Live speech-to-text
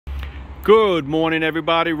Good morning,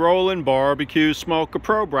 everybody. Roland, BBQ Smoker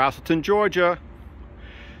Pro, Braselton, Georgia.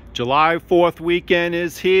 July 4th weekend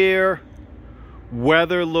is here.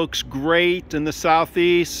 Weather looks great in the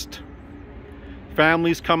southeast.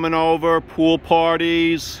 Families coming over, pool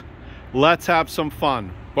parties. Let's have some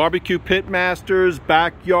fun. BBQ Pitmasters,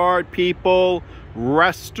 backyard people,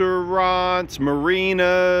 restaurants,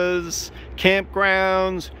 marinas,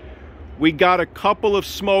 campgrounds. We got a couple of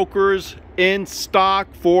smokers in stock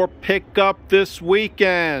for pickup this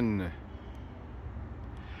weekend.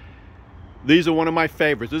 These are one of my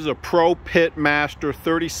favorites. This is a Pro Pitmaster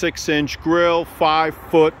 36-inch grill,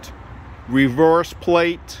 5-foot reverse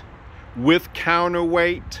plate with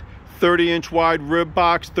counterweight, 30-inch wide rib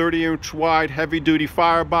box, 30-inch wide heavy-duty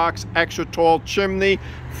firebox, extra tall chimney,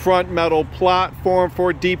 front metal platform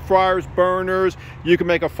for deep fryers, burners. You can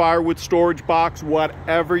make a firewood storage box,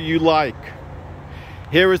 whatever you like.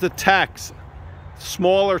 Here is the Tex,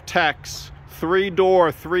 smaller Tex,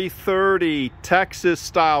 3-door, 330, Texas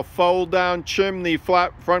style, fold down chimney,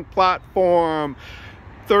 flat front platform,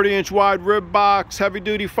 30-inch wide rib box, heavy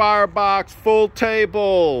duty firebox, full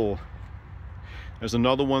table. There's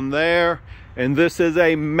another one there, and this is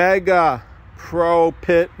a Mega Pro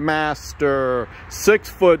Pitmaster,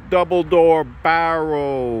 6-foot double door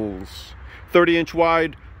barrels, 30-inch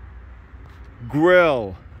wide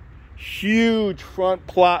grill, huge front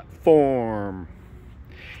platform,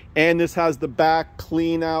 and this has the back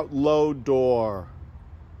clean out load door.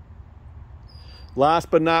 Last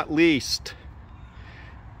but not least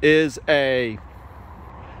is a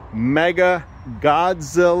Mega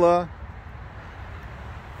Godzilla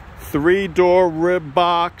 3-door rib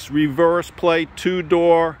box, reverse plate,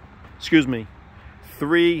 3-rack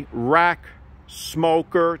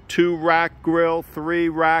smoker, 2-rack grill,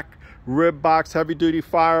 3-rack rib box, heavy duty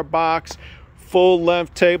firebox, full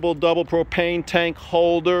length table, double propane tank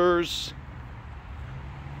holders,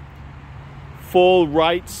 full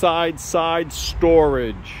right side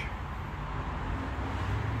storage.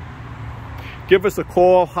 Give us a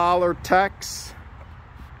call, holler, text.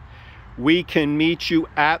 We can meet you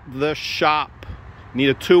at the shop. Need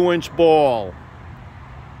a 2-inch ball.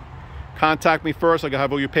 Contact me first. I gotta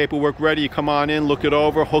have all your paperwork ready. You come on in, look it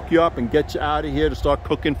over, hook you up, and get you out of here to start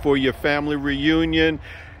cooking for your family reunion,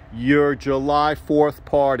 your July 4th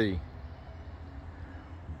party.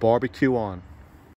 Barbecue on.